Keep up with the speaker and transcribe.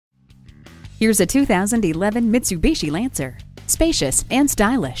Here's a 2011 Mitsubishi Lancer. Spacious and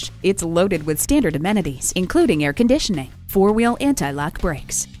stylish, it's loaded with standard amenities, including air conditioning, four-wheel anti-lock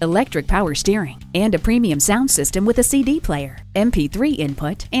brakes, electric power steering, and a premium sound system with a CD player, MP3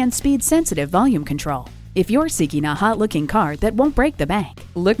 input, and speed-sensitive volume control. If you're seeking a hot-looking car that won't break the bank,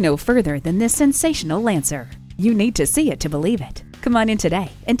 look no further than this sensational Lancer. You need to see it to believe it. Come on in today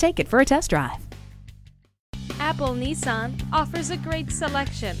and take it for a test drive. Apple Nissan offers a great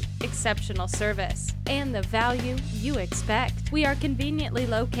selection, exceptional service, and the value you expect. We are conveniently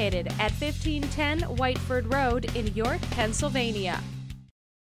located at 1510 Whiteford Road in York, Pennsylvania.